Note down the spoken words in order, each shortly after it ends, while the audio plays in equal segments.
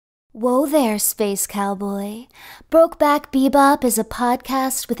Whoa there, Space Cowboy. Brokeback Bebop is a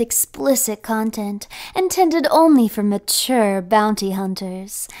podcast with explicit content intended only for mature bounty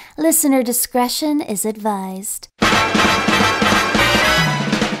hunters. Listener discretion is advised.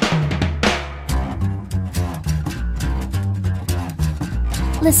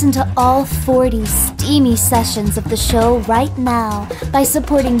 Listen to all 40 steamy sessions of the show right now by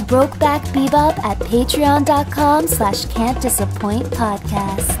supporting Brokeback Bebop at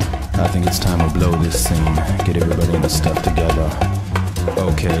patreon.com/can'tdisappointpodcast. I think it's time to blow this scene, get everybody in the stuff together.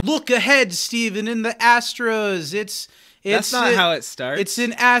 Okay. Look ahead, Steven, in the Astros. That's not how it starts. It's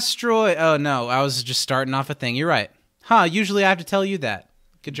an asteroid. Oh, no, I was just starting off a thing. You're right. Usually I have to tell you that.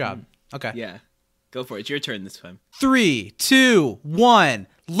 Good job. Okay. Yeah. Go for it. It's your turn this time. 3, 2, 1.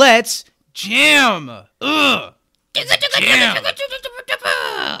 Let's jam. Ugh. Jam.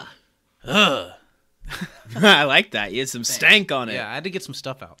 Ugh. I like that. You had some stank on it. Yeah, I had to get some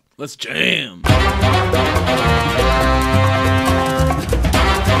stuff out. Let's jam.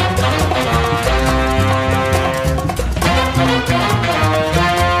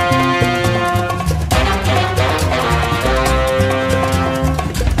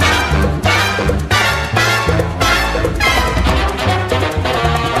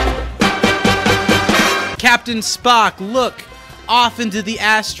 Captain Spock, look off into the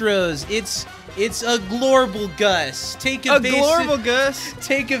Astros. It's a global Gus. Take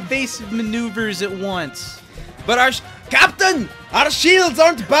evasive maneuvers at once. But Captain, our shields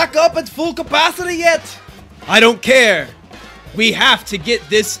aren't back up at full capacity yet. I don't care. We have to get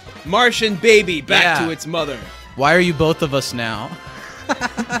this Martian baby back to its mother. Why are you both of us now?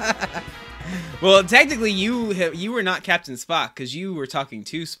 Well, technically, you were not Captain Spock because you were talking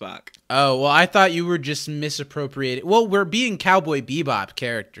to Spock. Oh, well, I thought you were just misappropriating. Well, we're being Cowboy Bebop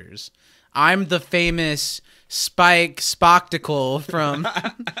characters. I'm the famous Spike Spoctacle from...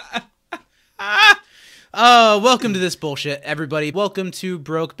 welcome to this bullshit, everybody. Welcome to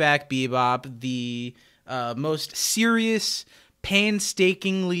Brokeback Bebop, the most serious,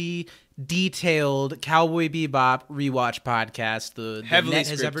 painstakingly detailed Cowboy Bebop rewatch podcast the net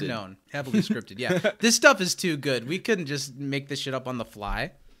has ever known. Heavily scripted, yeah. This stuff is too good. We couldn't just make this shit up on the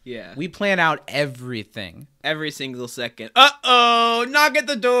fly. Yeah. We plan out everything. Every single second. Uh-oh! Knock at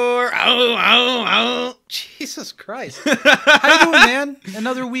the door! Ow, ow, ow! Jesus Christ. How you doing, man?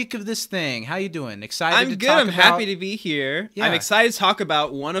 Another week of this thing. How you doing? Excited I'm to good. talk I'm about... happy to be here. Yeah. I'm excited to talk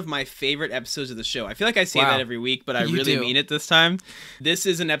about one of my favorite episodes of the show. I feel like I say that every week, but I really mean it this time. This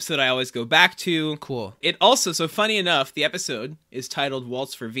is an episode I always go back to. Cool. It also, so funny enough, the episode is titled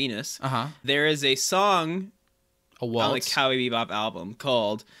Waltz for Venus. Uh-huh. There is a song on the Cowboy Bebop album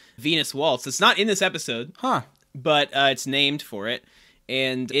called Venus Waltz. It's not in this episode, but it's named for it,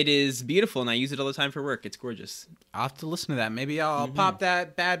 and it is beautiful, and I use it all the time for work. It's gorgeous. I'll have to listen to that. Maybe I'll pop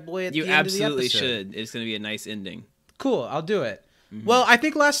that bad boy at the end of the episode. You absolutely should. It's going to be a nice ending. Cool, I'll do it. Well, I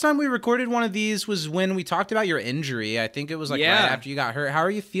think last time we recorded one of these was when we talked about your injury. I think it was right after you got hurt. How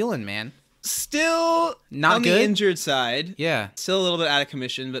are you feeling, man? Still not on good? The injured side. Yeah. Still a little bit out of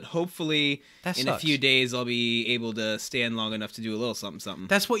commission, but hopefully in a sucks. few days I'll be able to stand long enough to do a little something.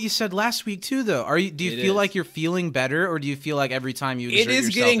 That's what you said last week too, though. Do you feel like you're feeling better, or do you feel like every time you exert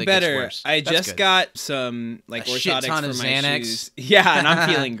yourself, getting better. It gets worse? I just got some orthotics for my Xanax. shoes. Yeah, and I'm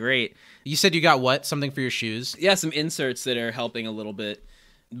feeling great. You said you got what? Something for your shoes? Yeah, some inserts that are helping a little bit.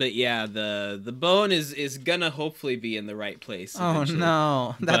 But yeah, the bone is gonna hopefully be in the right place eventually. Oh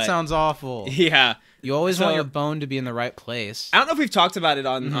no, that sounds awful. Yeah. You always want your bone to be in the right place. I don't know if we've talked about it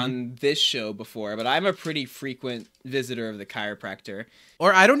on this show before, but I'm a pretty frequent visitor of the chiropractor.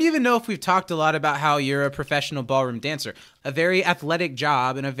 Or I don't even know if we've talked a lot about how you're a professional ballroom dancer. A very athletic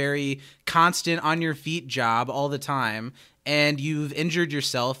job and a very constant on your feet job all the time. And you've injured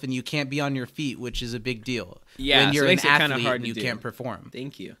yourself and you can't be on your feet, which is a big deal. Yeah, when you're so it makes an it athlete hard and to you do. can't perform.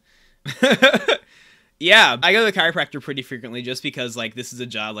 Thank you. Yeah, I go to the chiropractor pretty frequently just because, this is a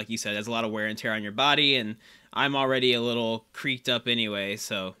job, like you said, there's a lot of wear and tear on your body, and I'm already a little creaked up anyway,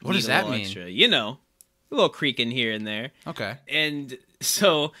 so... What does that mean? Extra, a little creaking here and there. Okay. And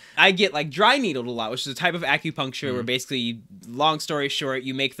so I get, dry needled a lot, which is a type of acupuncture where basically, long story short,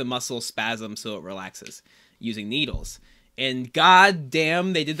 you make the muscle spasm so it relaxes using needles. And god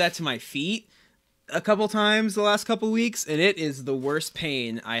damn, they did that to my feet a couple times the last couple weeks, and it is the worst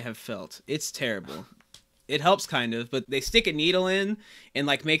pain I have felt. It's terrible. It helps kind of, but they stick a needle in and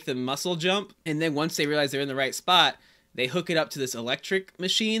make the muscle jump, and then once they realize they're in the right spot, they hook it up to this electric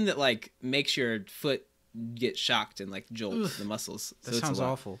machine that makes your foot get shocked and jolt the muscles. That sounds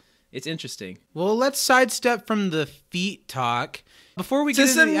awful. It's interesting. Well, let's sidestep from the feet talk before we get To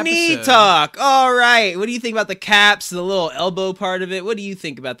into some the knee episode. talk. All right. What do you think about the caps, the little elbow part of it? What do you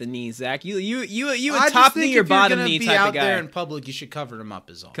think about the knees, Zach? You a I top just knee think or if you're bottom gonna knee be type out of guy? there in public, you should cover them up.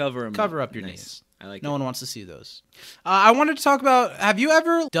 Is all. Cover 'em Cover up. up your Nice. knees. I like No it. one wants to see those. I wanted to talk about, have you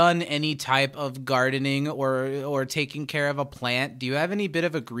ever done any type of gardening or taking care of a plant? Do you have any bit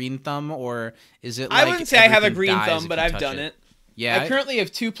of a green thumb, or is it like I wouldn't say I have a everything green dies thumb, if but you I've touch done it. Yeah. I currently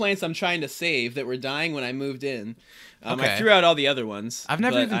have 2 plants I'm trying to save that were dying when I moved in. Okay. I threw out all the other ones. I've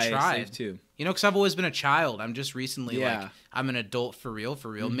never but even I tried. saved 2. You know, because I've always been a child. I'm just recently Yeah. like, I'm an adult for real.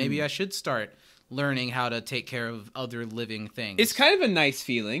 Maybe I should start learning how to take care of other living things. It's kind of a nice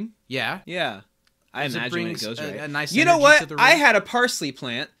feeling. Yeah. Yeah. I Because it imagine when it brings goes right. a nice You know energy to what? the I room. had a parsley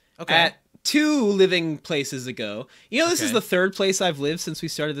plant Okay. at 2 living places ago. You know, this is Okay. the 3rd place I've lived since we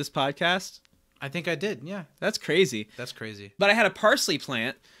started this podcast. I think I did. Yeah. That's crazy. That's crazy. But I had a parsley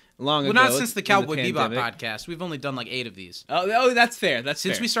plant long Well, ago. not since the in Cowboy Bebop pandemic. podcast. We've only done like 8 of these. Oh, that's fair. That's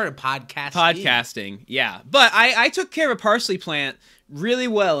Since fair. we started podcasting. Podcasting, yeah. But I took care of a parsley plant really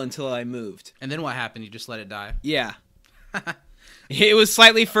well until I moved. And then what happened? You just let it die? Yeah. It was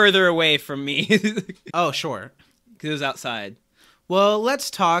slightly further away from me because Oh, sure. it was outside. Well,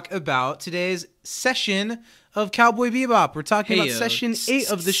 let's talk about today's session of Cowboy Bebop. We're talking about Heyo. session 8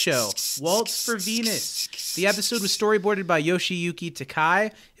 of the show, Waltz for Venus. The episode was storyboarded by Yoshiyuki Takai.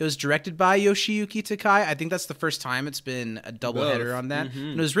 It was directed by Yoshiyuki Takai. I think that's the first time it's been a doubleheader Both. on that.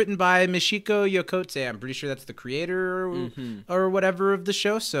 And it was written by Michiko Yokote. I'm pretty sure that's the creator or whatever of the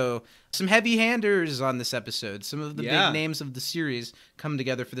show. So some heavy-handers on this episode. Some of the Yeah. big names of the series come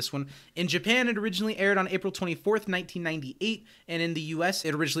together for this one. In Japan, it originally aired on April 24th, 1998. And in the US,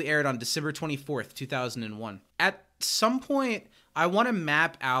 it originally aired on December 24th, 2001. At some point, I want to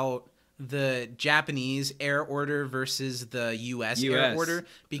map out the Japanese air order versus the US air US. order,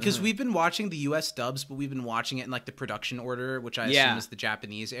 because we've been watching the US dubs, but we've been watching it in like the production order, which I assume is the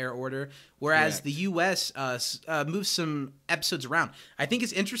Japanese air order, whereas Correct. the US moves some episodes around. I think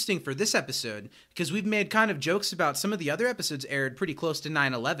it's interesting for this episode because we've made kind of jokes about some of the other episodes aired pretty close to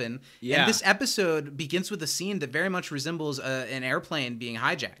 9/11, Yeah. and this episode begins with a scene that very much resembles an airplane being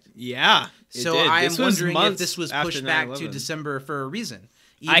hijacked. Yeah. it So did. I am This was wondering if months this was after pushed back to 9/11. December for a reason.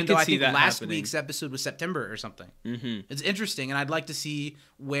 I Even though could I see think that last happening. week's episode was September or something. Mm-hmm. It's interesting, and I'd like to see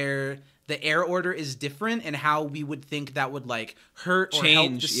where the air order is different and how we would think that would like hurt or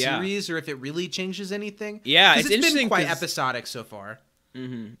help the Change, yeah. series, or if it really changes anything. Yeah, 'Cause it's it's been interesting quite 'cause- episodic so far.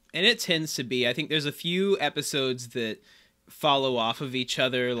 And it tends to be. I think there's a few episodes that follow off of each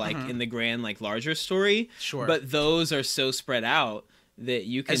other, like in the grand, like larger story. Sure. But those are so spread out that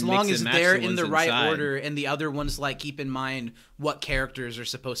you can As mix long and as match they're the in the ones right inside. order, and the other ones like keep in mind what characters are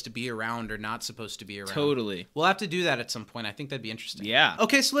supposed to be around or not supposed to be around. Totally. We'll have to do that at some point. I think that'd be interesting. Yeah.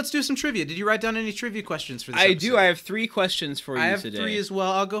 Okay, so let's do some trivia. Did you write down any trivia questions for this I episode? do. I have 3 questions for you I have today. 3 as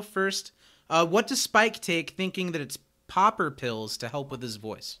well. I'll go first. What does Spike take thinking that it's popper pills to help with his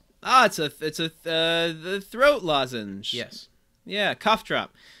voice? it's the throat lozenge. Yes. Yeah, cough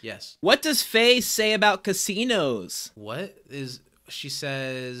drop. Yes. What does Faye say about casinos? What is... She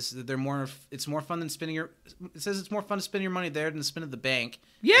says that it's more fun than spending your... It says it's more fun to spend your money there than to spend at the bank. Is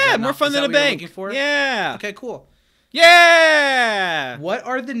Yeah, that more not- fun is than that a what you're bank. looking for? Yeah. Okay, cool. Yeah. What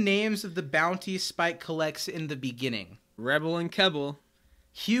are the names of the bounties Spike collects in the beginning? Rebel and Kebble.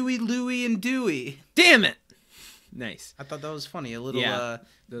 Huey, Louie, and Dewey. Damn it. Nice. I thought that was funny. A little Yeah,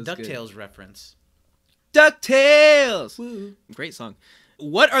 that was good. DuckTales reference. DuckTales. Woo. Great song.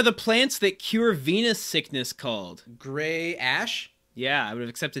 What are the plants that cure venous sickness called? Gray ash. Yeah, I would have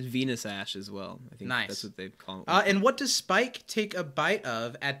accepted Venus ash as well. I think Nice. that's what they call it. And what does Spike take a bite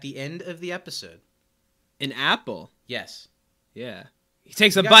of at the end of the episode? An apple. Yes. Yeah. He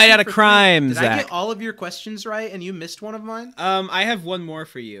takes a You got bite 2 out of for 3. crime, Did I Zach. get all of your questions right and you missed one of mine? I have one more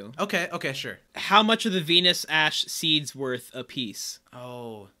for you. Okay, sure. How much are the Venus ash seeds worth a piece?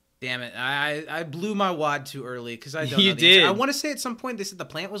 Oh, damn it. I blew my wad too early because I don't You know the answer. did. I want to say at some point they said the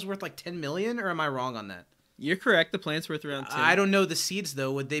plant was worth like 10 million, or am I wrong on that? You're correct. The plant's worth around 10. I don't know the seeds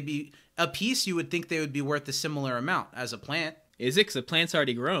though. Would they be a piece? You would think they would be worth a similar amount as a plant. Is it? Because the plant's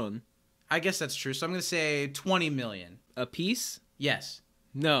already grown. I guess that's true. So I'm going to say 20 million. A piece? Yes.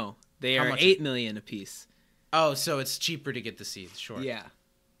 No. They How are much? 8 million a piece. Oh, so it's cheaper to get the seeds. Sure. Yeah.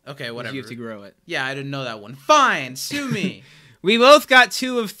 Okay, whatever. You have to grow it. Yeah, I didn't know that one. Fine, sue me. We both got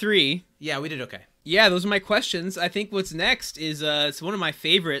 2 of 3. Yeah, we did okay. Yeah, those are my questions. I think what's next is it's one of my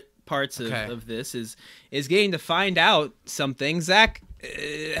favorite parts of this is getting to find out something. Zach,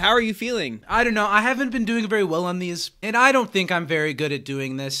 how are you feeling? I don't know. I haven't been doing very well on these, and I don't think I'm very good at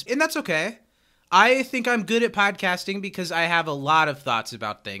doing this, and that's okay. I think I'm good at podcasting because I have a lot of thoughts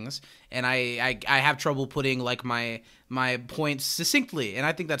about things, and I have trouble putting like my points succinctly, and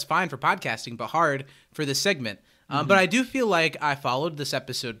I think that's fine for podcasting, but hard for this segment. But I do feel like I followed this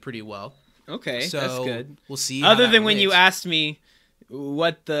episode pretty well. Okay, So that's good. We'll see. Other how than that when you relates. asked me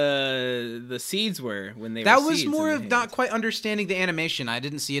what the seeds were when they That were was seeds more in of the not hands. quite understanding the animation. I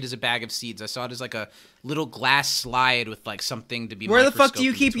didn't see it as a bag of seeds. I saw it as like a little glass slide with like something to be. Where the fuck do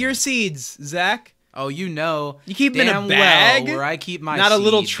you microscoped in keep your between. seeds, Zach? Oh, you know. You keep them in a damn bag? well where I keep my Not a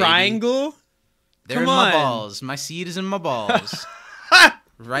little seed, baby. triangle? They're Come in my on. balls. My seed is in my balls.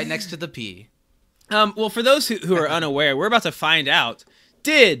 Right next to the pea. Well, for those who are unaware, we're about to find out.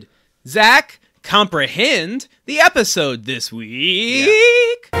 Did Zach comprehend the episode this week?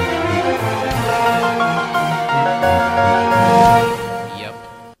 Yep.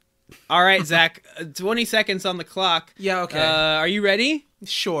 All right, Zach, 20 seconds on the clock. Yeah, okay. Are you ready?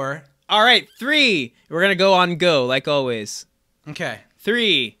 Sure. All right, 3. We're going to go on go, like always. Okay.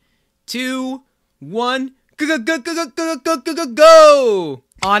 3, 2, 1, go!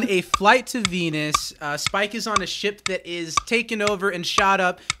 On a flight to Venus, Spike is on a ship that is taken over and shot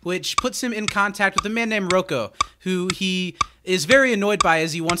up, which puts him in contact with a man named Rocco, who he is very annoyed by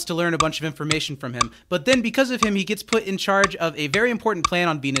as he wants to learn a bunch of information from him. But then because of him, he gets put in charge of a very important plant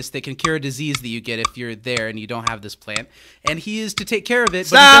on Venus that can cure a disease that you get if you're there and you don't have this plant. And he is to take care of it,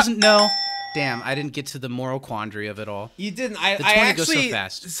 but he Stop! doesn't know. Damn, I didn't get to the moral quandary of it all. You didn't. The 20 goes so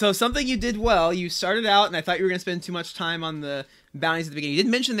fast. So something you did well. You started out, and I thought you were going to spend too much time on the bounties at the beginning. You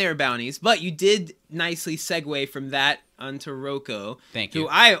didn't mention they were bounties, but you did nicely segue from that onto Rocco. Thank you. Who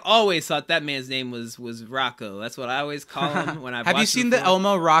I always thought that man's name was Rocco. That's what I always call him when I've Have you watched seen the before.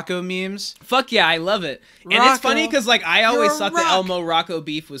 Elmo Rocco memes? Fuck yeah, I love it. And Rocco, it's funny because like I always you're a thought the rock. Elmo Rocco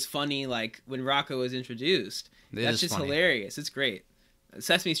beef was funny. Like when Rocco was introduced, It that's is just funny. hilarious. It's great.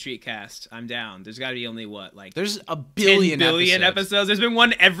 Sesame Street cast, I'm down. There's got to be only what, like There's a 10 billion, billion episodes. episodes. There's been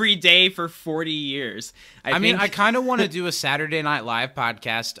one every day for 40 years. I mean, think- I kind of want to do a Saturday Night Live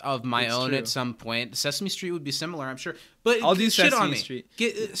podcast of my It's own true. at some point. Sesame Street would be similar, I'm sure. But I'll do shit on Sesame me.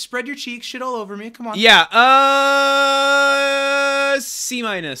 Street. Spread your cheeks, shit all over me. Come on. Yeah, C-.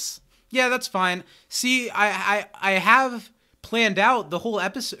 Yeah, that's fine. See, I have planned out the whole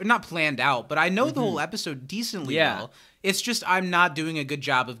episode. Not planned out, but I know the whole episode decently Yeah. well. It's just I'm not doing a good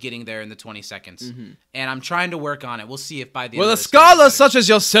job of getting there in the 20 seconds. And I'm trying to work on it. We'll see if by the Well, end a of this I get scholar better. such as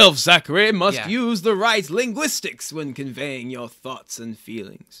yourself, Zachary, must Yeah. use the right linguistics when conveying your thoughts and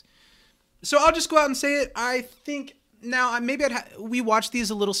feelings. So I'll just go out and say it. I think now maybe we watched these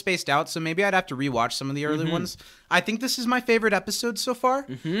a little spaced out, so maybe I'd have to rewatch some of the early ones. I think this is my favorite episode so far.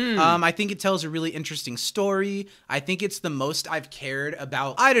 I think it tells a really interesting story. I think it's the most I've cared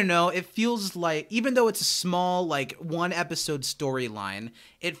about. I don't know. It feels like, even though it's a small, like, one episode storyline,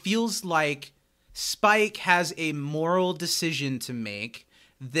 it feels like Spike has a moral decision to make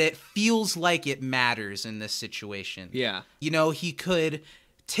that feels like it matters in this situation. Yeah. You know, he could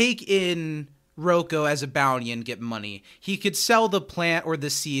take in Rocco as a bounty and get money. He could sell the plant or the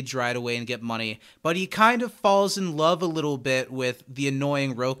seeds right away and get money, but he kind of falls in love a little bit with the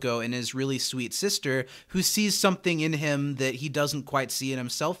annoying Rocco and his really sweet sister, who sees something in him that he doesn't quite see in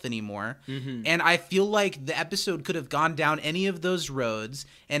himself anymore. And I feel like the episode could have gone down any of those roads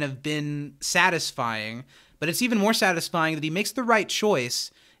and have been satisfying, but it's even more satisfying that he makes the right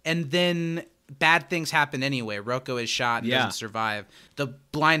choice and then bad things happen anyway. Rocco is shot and Yeah. doesn't survive. The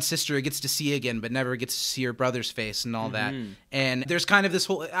blind sister gets to see again, but never gets to see her brother's face and all that. And there's kind of this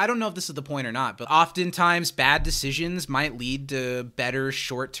whole, I don't know if this is the point or not, but oftentimes bad decisions might lead to better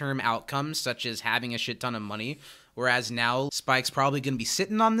short-term outcomes, such as having a shit ton of money. Whereas now Spike's probably going to be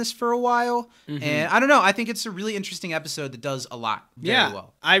sitting on this for a while. And I don't know. I think it's a really interesting episode that does a lot very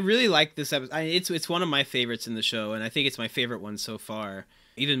well. I really like this episode. It's one of my favorites in the show, and I think it's my favorite one so far.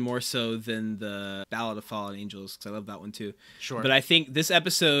 Even more so than the Ballad of Fallen Angels, because I love that one too. Sure. But I think this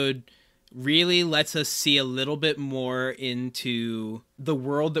episode really lets us see a little bit more into the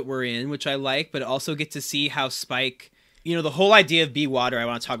world that we're in, which I like, but also get to see how Spike, you know, the whole idea of be water, I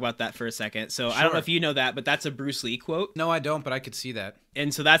want to talk about that for a second. So I don't know Sure. if you know that, but that's a Bruce Lee quote. No, I don't, but I could see that.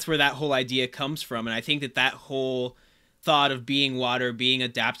 And so that's where that whole idea comes from. And I think that whole thought of being water, being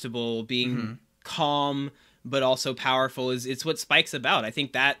adaptable, being calm, but also powerful it's what Spike's about. I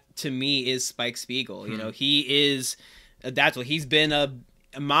think that to me is Spike Spiegel. You know, he is adaptable. He's been a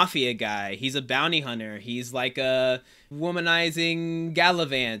mafia guy. He's a bounty hunter. He's like a womanizing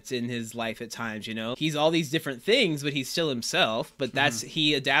gallivant in his life at times, you know. He's all these different things, but he's still himself. But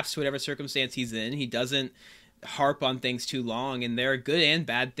he adapts to whatever circumstance he's in. He doesn't harp on things too long, and there are good and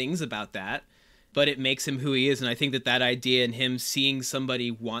bad things about that. But it makes him who he is, and I think that idea and him seeing somebody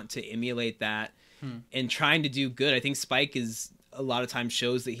want to emulate that and trying to do good. I think Spike is a lot of times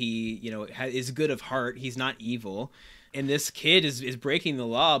shows that he, is good of heart. He's not evil. And this kid is breaking the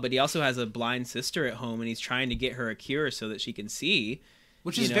law, but he also has a blind sister at home, and he's trying to get her a cure so that she can see.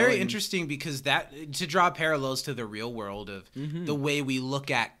 Which is very interesting, because that, to draw parallels to the real world of the way we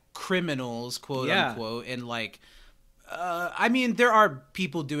look at criminals, quote unquote, and like, I mean, there are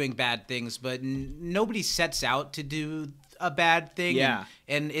people doing bad things, but nobody sets out to do a bad thing. Yeah.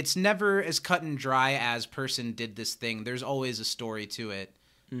 And it's never as cut and dry as person did this thing. There's always a story to it.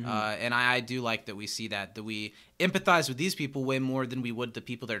 And I do like that we see that we empathize with these people way more than we would the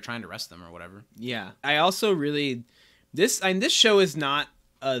people that are trying to arrest them or whatever. Yeah. I also really, this show is not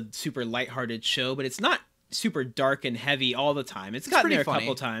a super lighthearted show, but it's not super dark and heavy all the time. It's gotten there a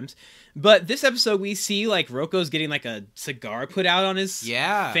couple times. But this episode we see like Rocco's getting like a cigar put out on his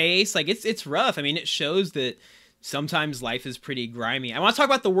face. Like it's rough. I mean, it shows that sometimes life is pretty grimy. I want to talk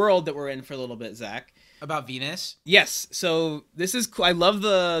about the world that we're in for a little bit, Zach. About Venus? Yes. So this is cool. I love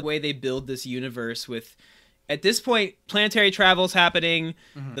the way they build this universe with, at this point, planetary travel's happening.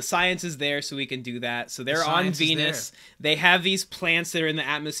 The science is there, so we can do that. So they're on Venus. They have these plants that are in the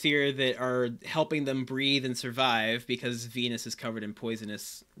atmosphere that are helping them breathe and survive, because Venus is covered in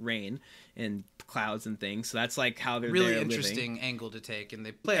poisonous rain and clouds and things. So that's like how they're really there interesting living. Angle to take, and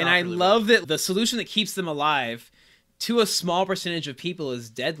they play. And I love that the solution that keeps them alive to a small percentage of people is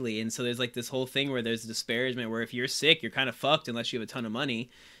deadly. And so there's like this whole thing where there's a disparagement where if you're sick, you're kind of fucked unless you have a ton of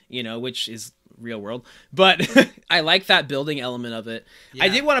money, which is real world. But I like that building element of it. Yeah. I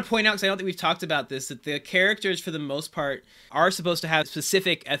did want to point out, because I don't think we've talked about this, that the characters for the most part are supposed to have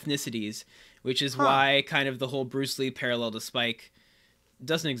specific ethnicities, which is why kind of the whole Bruce Lee parallel to Spike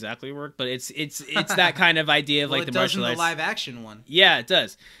doesn't exactly work, but it's that kind of idea of like the martial arts. It does in the live action one. Yeah, it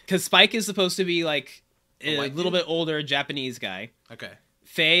does. Because Spike is supposed to be like a little bit older Japanese guy. Okay.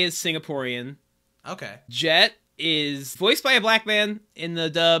 Faye is Singaporean. Okay. Jet is voiced by a black man in the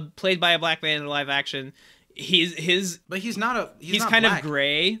dub, played by a black man in the live action. But he's not kind black. Of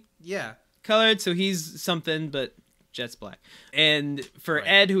gray. Yeah. Colored, so he's something, but Jet's black. And for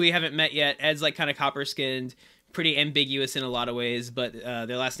Ed, who we haven't met yet, Ed's like kind of copper skinned, pretty ambiguous in a lot of ways, but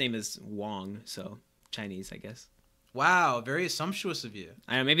their last name is Wong, so Chinese, I guess. Wow, very sumptuous of you.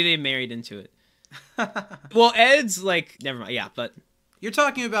 I know, maybe they married into it. Well, Ed's like, never mind. Yeah, but you're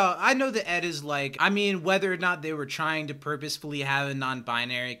talking about, I know that Ed is like, I mean, whether or not they were trying to purposefully have a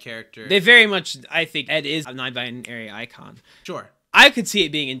non-binary character. They very much, I think Ed is a non-binary icon. Sure. I could see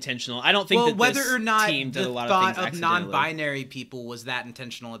it being intentional. I don't think that whether this or not team did the a lot thought of things of non-binary people was that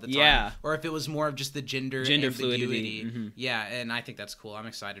intentional at the time. Yeah. Or if it was more of just the gender fluidity. Yeah, and I think that's cool. I'm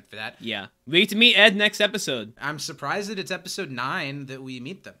excited for that. Yeah. We get to meet Ed next episode. I'm surprised that it's episode 9 that we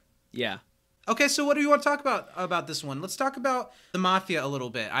meet them. Yeah. Okay, so what do you want to talk about this one? Let's talk about the Mafia a little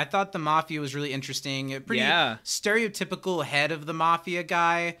bit. I thought the Mafia was really interesting. A pretty stereotypical head of the Mafia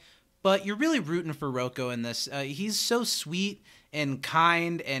guy, but you're really rooting for Rocco in this. He's so sweet and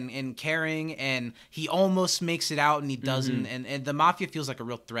kind and caring, and he almost makes it out and he doesn't. And the Mafia feels like a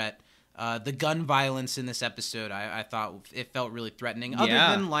real threat. The gun violence in this episode, I thought it felt really threatening. Other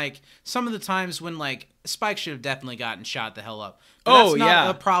than like some of the times when like Spike should have definitely gotten shot the hell up. But that's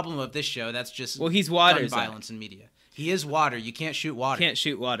not a problem of this show. That's just he's water, gun violence in media. He is water. You can't shoot water. Can't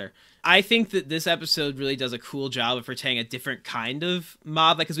shoot water. I think that this episode really does a cool job of portraying a different kind of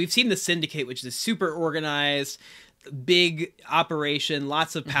mob. Like, because we've seen the Syndicate, which is super organized, big operation,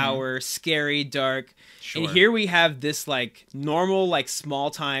 lots of power, scary, dark. Sure. And here we have this like normal, like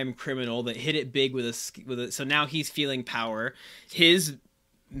small time criminal that hit it big with a. So now he's feeling power. His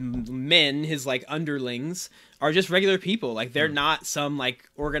men, his like underlings, are just regular people. Like they're not some like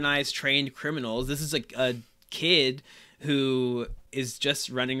organized, trained criminals. This is like a kid who is just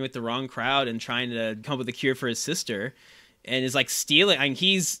running with the wrong crowd and trying to come up with a cure for his sister, and is like stealing. I mean,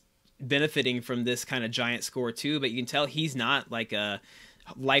 he's benefiting from this kind of giant score too, but you can tell he's not like a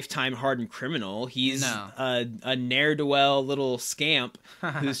lifetime hardened criminal. He's a ne'er-do-well little scamp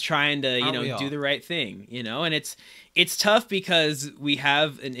who's trying to do the right thing, and it's tough because we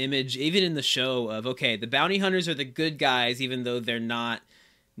have an image even in the show of, okay, the bounty hunters are the good guys even though they're not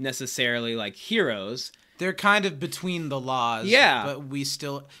necessarily like heroes. They're kind of between the laws. Yeah. But we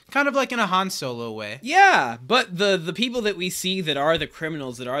still... Kind of like in a Han Solo way. Yeah. But the people that we see that are the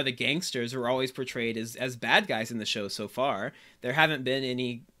criminals, that are the gangsters, are always portrayed as bad guys in the show so far. There haven't been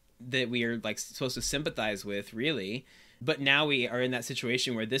any that we are like supposed to sympathize with, really. But now we are in that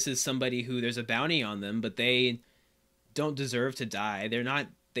situation where this is somebody who there's a bounty on them, but they don't deserve to die.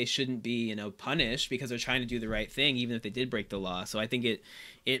 They shouldn't be, punished because they're trying to do the right thing, even if they did break the law. So I think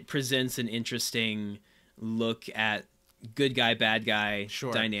it presents an interesting look at good guy, bad guy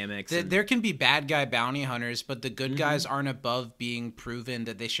Sure. dynamics. There can be bad guy bounty hunters, but the good guys aren't above being proven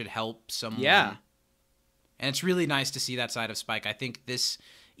that they should help someone. Yeah. And it's really nice to see that side of Spike. I think this,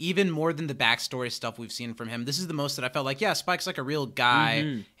 even more than the backstory stuff we've seen from him, this is the most that I felt like, yeah, Spike's like a real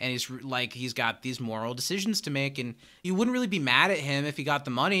guy, and he's got these moral decisions to make, and you wouldn't really be mad at him if he got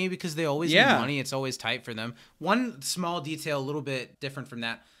the money, because they always need money. It's always tight for them. One small detail, a little bit different from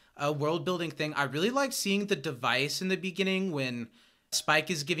that, a world building thing. I really liked seeing the device in the beginning when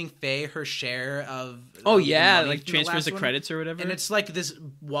Spike is giving Faye her share of like transfers the credits or whatever. And it's like this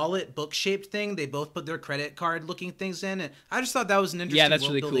wallet book shaped thing. They both put their credit card looking things in, and I just thought that was an interesting that's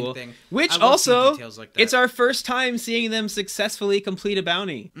really cool thing. Which I love also details like that. it's our first time seeing them successfully complete a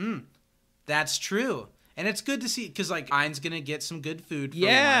bounty. That's true. And it's good to see, because like Ein's gonna get some good food for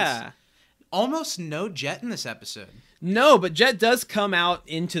once. Almost no Jet in this episode. No, but Jet does come out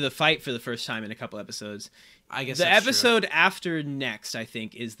into the fight for the first time in a couple episodes. I guess the that's episode true. after next, I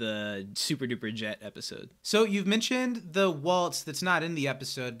think, is the Super Duper Jet episode. So you've mentioned the waltz that's not in the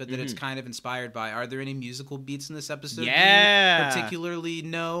episode, but that it's kind of inspired by. Are there any musical beats in this episode that you particularly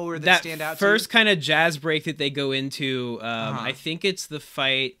know or that stand out to you? First kind of jazz break that they go into, I think it's the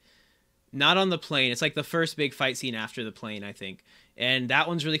fight, not on the plane. It's like the first big fight scene after the plane, I think. And that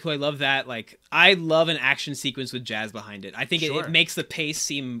one's really cool. I love that. Like, I love an action sequence with jazz behind it. I think it makes the pace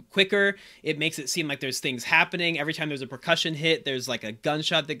seem quicker. It makes it seem like there's things happening. Every time there's a percussion hit, there's like a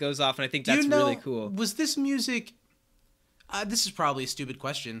gunshot that goes off. And I think that's really cool. Was this music... this is probably a stupid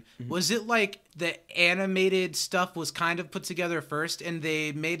question. Was it like the animated stuff was kind of put together first and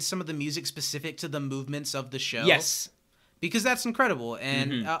they made some of the music specific to the movements of the show? Yes. Because that's incredible.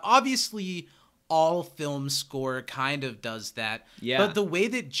 And obviously... all film score kind of does that. Yeah. But the way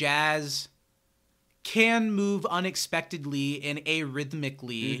that jazz can move unexpectedly and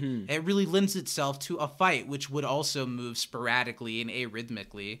arrhythmically, it really lends itself to a fight, which would also move sporadically and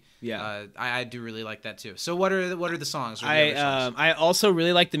arrhythmically. Yeah. I do really like that too. So what are the songs? Or the other songs? I also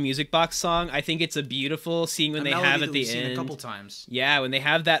really like the music box song. I think it's a beautiful scene when they have at the end. Seen a couple times. Yeah, when they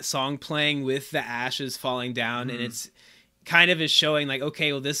have that song playing with the ashes falling down, and it's kind of is showing like,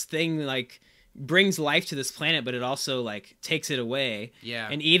 okay, well, this thing like brings life to this planet, but it also like takes it away. Yeah.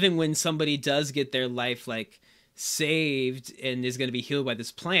 And even when somebody does get their life like saved and is going to be healed by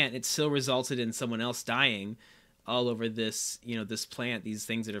this plant, it still resulted in someone else dying all over this, this plant, these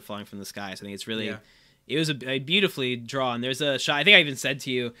things that are falling from the sky. So I think it's really, it was a beautifully drawn. There's a shot, I think I even said to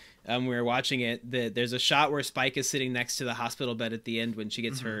you when we were watching it, that there's a shot where Spike is sitting next to the hospital bed at the end when she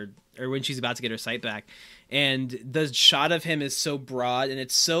gets her, or when she's about to get her sight back. And the shot of him is so broad and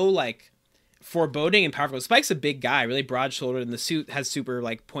it's so like foreboding and powerful. Spike's a big guy, really broad shouldered, and the suit has super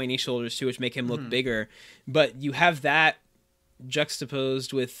like pointy shoulders too, which make him look bigger. But you have that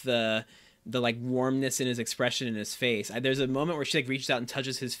juxtaposed with the like warmness in his expression in his face. There's a moment where she like reaches out and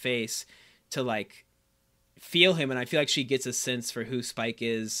touches his face to like feel him, and I feel like she gets a sense for who Spike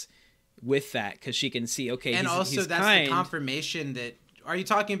is with that, because she can see, okay, and also he's that's kind. the confirmation that. Are you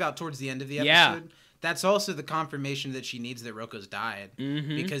talking about towards the end of the episode? Yeah. That's also the confirmation that she needs that Roko's died,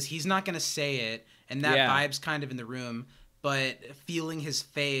 because he's not going to say it, and that vibe's kind of in the room. But feeling his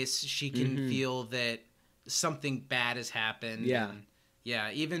face, she can feel that something bad has happened. Yeah,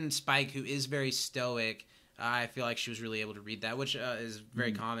 and even Spike, who is very stoic, I feel like she was really able to read that, which is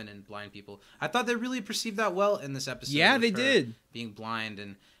very common in blind people. I thought they really perceived that well in this episode. Yeah, they did. Being blind,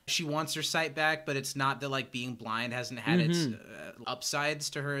 and she wants her sight back, but it's not that like being blind hasn't had its upsides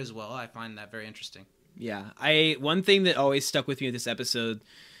to her as well. I find that very interesting. Yeah, one thing that always stuck with me with this episode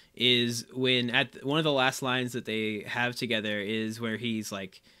is when at one of the last lines that they have together is where he's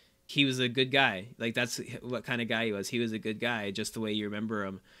like, he was a good guy. Like, that's what kind of guy he was. He was a good guy, just the way you remember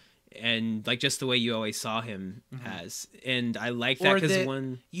him. And like just the way you always saw him as. And I like that because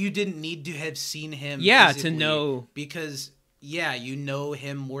when you didn't need to have seen him to know, because you know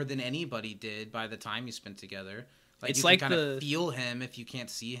him more than anybody did by the time you spent together. Like, it's you like can kind of feel him if you can't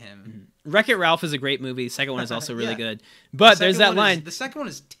see him. Wreck-It Ralph is a great movie. The second one is also really good. But there's that line. The second one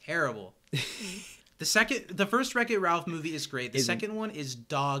is terrible. The first Wreck-It Ralph movie is great. The second one is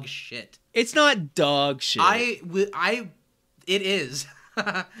dog shit. It's not dog shit. It is.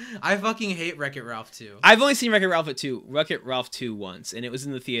 I fucking hate Wreck-It Ralph 2. I've only seen Wreck-It Ralph 2 once, and it was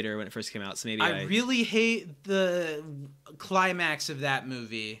in the theater when it first came out, so maybe I really hate the climax of that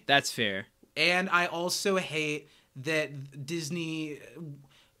movie. That's fair. And I also hate that Disney...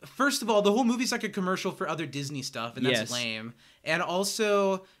 First of all, the whole movie's like a commercial for other Disney stuff, and that's lame. And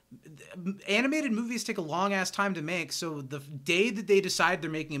also, animated movies take a long ass time to make, so the day that they decide they're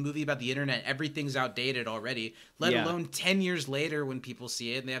making a movie about the internet, everything's outdated already, let alone 10 years later when people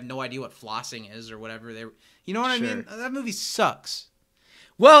see it and they have no idea what flossing is or whatever. You know what I mean? That movie sucks.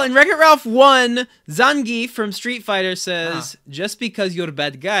 Well, in Wreck-It Ralph 1, Zangief from Street Fighter says, just because you're a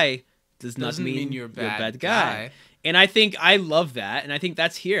bad guy doesn't mean you're a bad guy. And I think I love that, and I think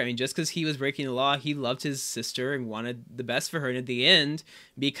that's here. I mean, just because he was breaking the law, he loved his sister and wanted the best for her. And at the end,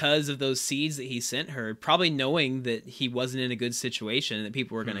 because of those seeds that he sent her, probably knowing that he wasn't in a good situation and that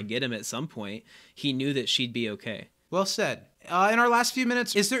people were going to get him at some point, he knew that she'd be okay. Well said. In our last few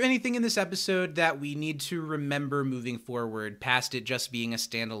minutes, is there anything in this episode that we need to remember moving forward, past it just being a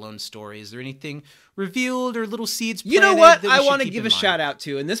standalone story? Is there anything revealed or little seeds planted? You know what? I want to give a shout out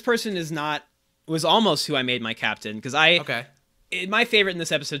to, and this person was almost who I made my captain, because my favorite in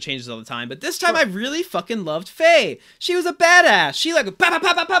this episode changes all the time, but this time I really fucking loved Faye. She was a badass. She like pow pow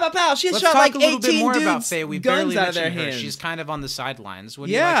pow pow pow pow pow. She shot like 18 dudes. Let's talk a little bit more about Faye. We guns barely out of their mentioned her. hands. She's kind of on the sidelines. What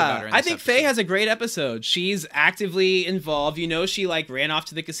do you like about her in this I think episode? Faye has a great episode. She's actively involved. You know, she like ran off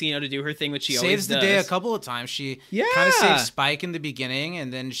to the casino to do her thing, which she always does. Saves the day a couple of times. She kind of saves Spike in the beginning,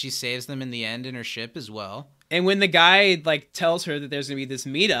 and then she saves them in the end in her ship as well. And when the guy like tells her that there's gonna be this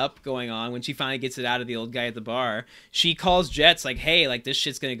meetup going on, when she finally gets it out of the old guy at the bar, she calls Jets like, "Hey, like this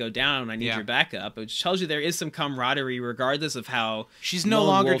shit's gonna go down. I need your backup." Which tells you there is some camaraderie, regardless of how she's no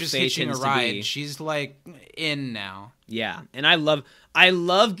longer just hitching a ride. She's like in now. Yeah, and I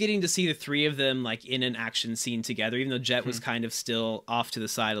love getting to see the three of them like in an action scene together, even though Jet was kind of still off to the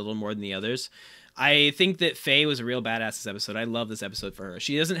side a little more than the others. I think that Faye was a real badass this episode. I love this episode for her.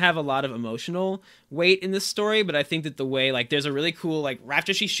 She doesn't have a lot of emotional weight in this story, but I think that the way, like, there's a really cool, like,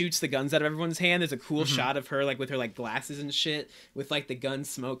 after she shoots the guns out of everyone's hand, there's a cool shot of her, like, with her, like, glasses and shit, with, like, the gun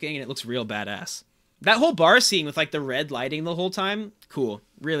smoking, and it looks real badass. That whole bar scene with, like, the red lighting the whole time, cool.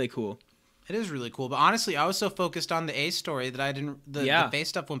 Really cool. It is really cool, but honestly, I was so focused on the A story that I didn't, the Faye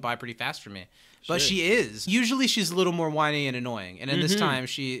stuff went by pretty fast for me. But she is. Usually she's a little more whiny and annoying. And in this time,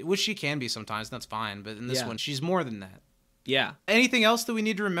 which she can be sometimes, that's fine. But in this one, she's more than that. Yeah. Anything else that we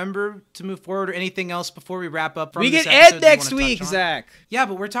need to remember to move forward, or anything else before we wrap up from we this get episode Ed next week, Zach. Yeah,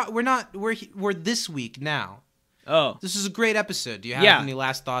 but we're this week now. Oh. This is a great episode. Do you have any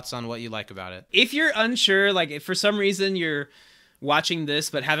last thoughts on what you like about it? If you're unsure, like if for some reason you're watching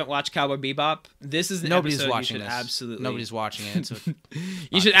this but haven't watched Cowboy Bebop, this is an episode watching you should this. absolutely. Nobody's watching it.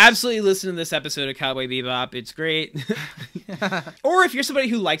 You should absolutely listen to this episode of Cowboy Bebop. It's great. Or if you're somebody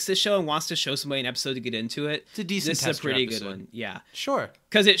who likes this show and wants to show somebody an episode to get into it, it's a decent this is a pretty good one. Yeah. Sure.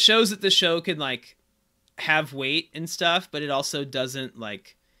 Because it shows that the show can like have weight and stuff, but it also doesn't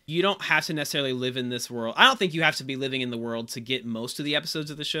like, you don't have to necessarily live in this world. I don't think you have to be living in the world to get most of the episodes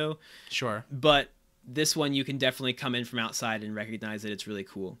of the show. Sure. But this one, you can definitely come in from outside and recognize that it's really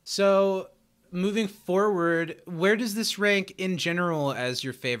cool. So, moving forward, where does this rank in general as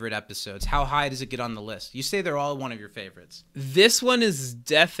your favorite episodes? How high does it get on the list? You say they're all one of your favorites. This one is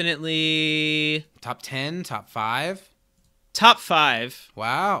definitely... Top 10? Top 5? Top 5.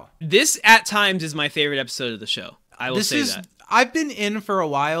 Wow. This, at times, is my favorite episode of the show. I will say that. I've been in for a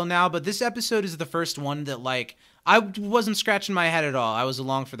while now, but this episode is the first one that, like, I wasn't scratching my head at all. I was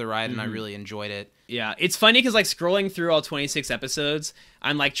along for the ride, and I really enjoyed it. Yeah, it's funny because, like, scrolling through all 26 episodes,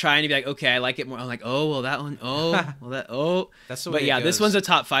 I'm, like, trying to be like, okay, I like it more. I'm like, oh, well, that one, oh, well, that, oh. That's the way But yeah, it goes. this one's a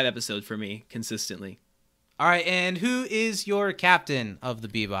top 5 episode for me, consistently. All right, and who is your captain of the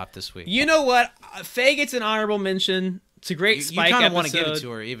Bebop this week? You know what? Faye gets an honorable mention. It's a great Spike you kind of episode. want to give it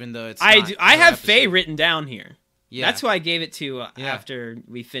to her, even though it's I do. I have Faye written down here. Yeah. That's who I gave it to after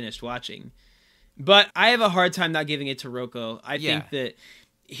we finished watching. But I have a hard time not giving it to Rocco. I think that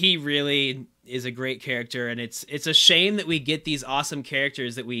he really is a great character, and it's a shame that we get these awesome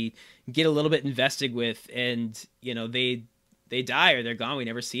characters that we get a little bit invested with, and you know they die or they're gone. We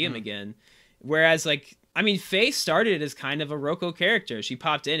never see them again. Whereas, like, I mean, Faye started as kind of a Rocco character. She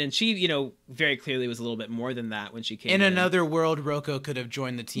popped in, and she, you know, very clearly was a little bit more than that when she came in. In another world, Rocco could have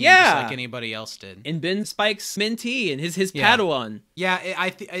joined the team just like anybody else did. And been Spike's mentee and his Padawan. Yeah,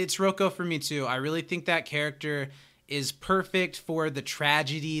 it's Rocco for me, too. I really think that character is perfect for the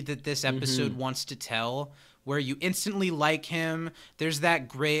tragedy that this episode wants to tell, where you instantly like him. There's that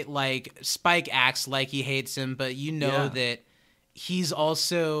great, like, Spike acts like he hates him, but you know that he's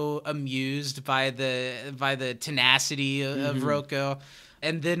also amused by the tenacity of Rocco.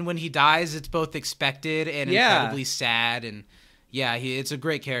 And then when he dies, it's both expected and incredibly sad. And it's a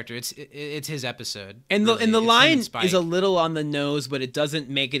great character. It's his episode. And really. the line is a little on the nose, but it doesn't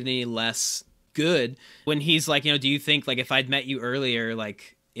make it any less good. When he's like, you know, do you think, like, if I'd met you earlier,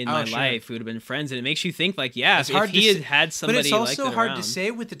 like, in my life. We would have been friends, and it makes you think like, yeah, it's if he had somebody but it's also like that hard around. to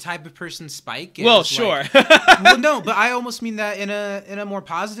say with the type of person Spike is. Well, sure. Well, no, but I almost mean that in a more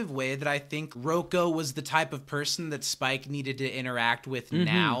positive way, that I think Rocco was the type of person that Spike needed to interact with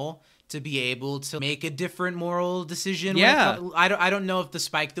now to be able to make a different moral decision. Yeah. I don't know if the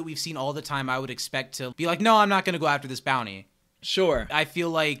Spike that we've seen all the time I would expect to be like, no, I'm not going to go after this bounty. Sure. I feel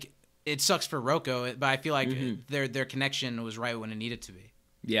like it sucks for Rocco, but I feel like their connection was right when it needed to be.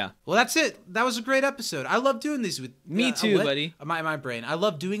 Yeah. Well, that's it. That was a great episode. I love doing these with me too, buddy. My brain. I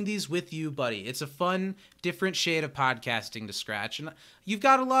love doing these with you, buddy. It's a fun, different shade of podcasting to scratch, and you've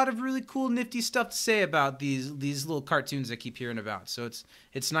got a lot of really cool, nifty stuff to say about these little cartoons I keep hearing about. So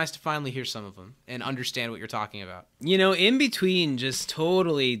it's nice to finally hear some of them and understand what you're talking about. You know, in between just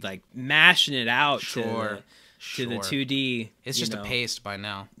totally like mashing it out to the 2D. It's just a paste by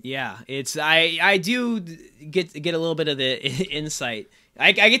now. Yeah, it's I do get a little bit of the insight.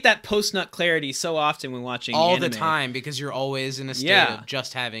 I get that post-nut clarity so often when watching all anime. the time because you're always in a state of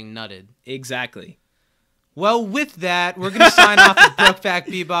just having nutted. Exactly. Well, with that, we're going to sign off with Brokeback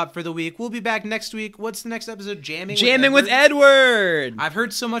Bebop for the week. We'll be back next week. What's the next episode? Jamming with Edward. I've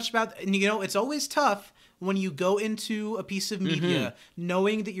heard so much about, and you know, it's always tough when you go into a piece of media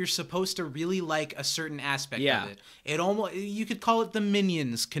knowing that you're supposed to really like a certain aspect of it. It almost, you could call it the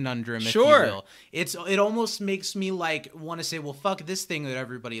Minions conundrum, if you will. It almost makes me like want to say, well, fuck this thing that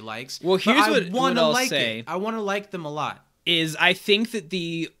everybody likes. Well, here's what I'll say. I want to like them a lot. I think that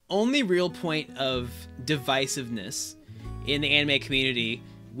the only real point of divisiveness in the anime community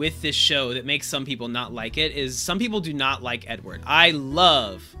with this show that makes some people not like it is some people do not like Edward. I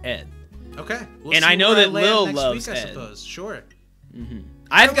love Ed. Okay. And I know that Lil loves week, I Ed. suppose. Sure.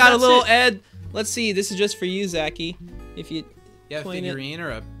 I've got a little Ed. Let's see. This is just for you, Zachy. If you a figurine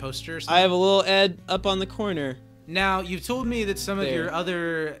or a poster or something. I have a little Ed up on the corner. Now, you've told me that some of your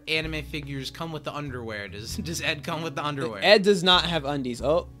other anime figures come with the underwear. Does Ed come with the underwear? Ed does not have undies.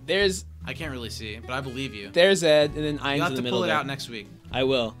 Oh, there's... I can't really see, but I believe you. There's Ed, and then Aang's in the middle. You'll have to pull it out next week. I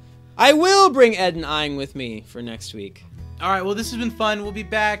will. I will bring Ed and Aang with me for next week. All right, well, this has been fun. We'll be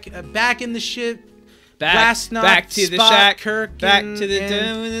back in the ship. Back to the shack. Kirk back to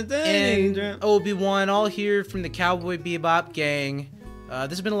the and Obi-Wan, all here from the Cowboy Bebop gang.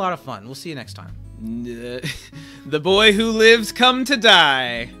 This has been a lot of fun. We'll see you next time. The boy who lives come to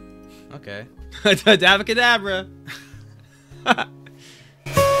die. Okay. Davacadabra.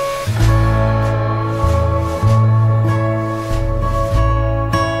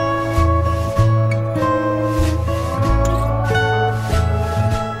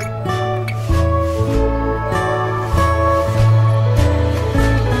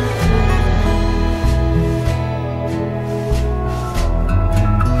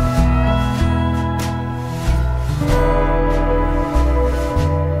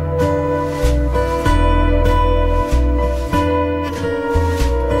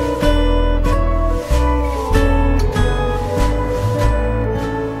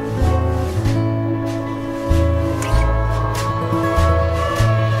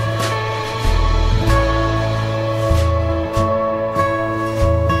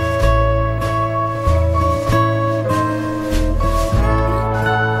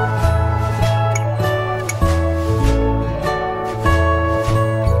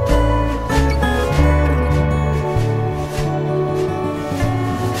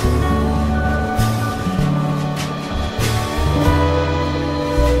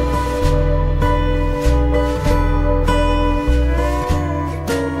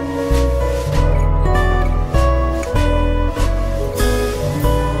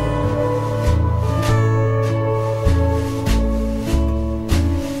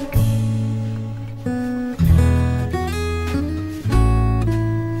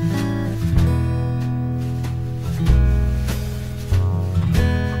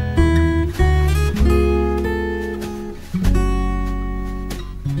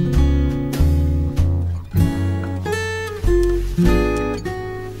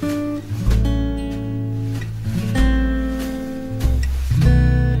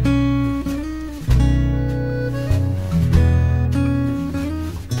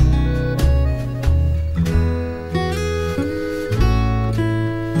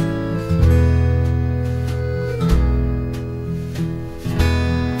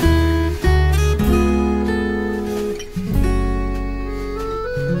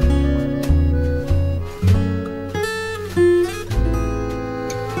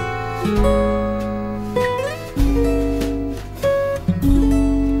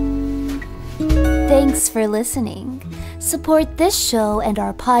 Thanks for listening. Support this show and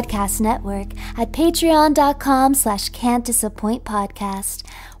our podcast network at patreon.com/can'tdisappointpodcast,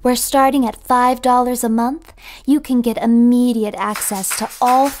 where starting at $5 a month, you can get immediate access to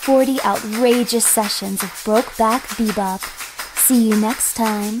all 40 outrageous sessions of Brokeback Bebop. See you next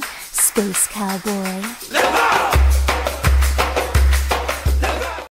time, Space Cowboy.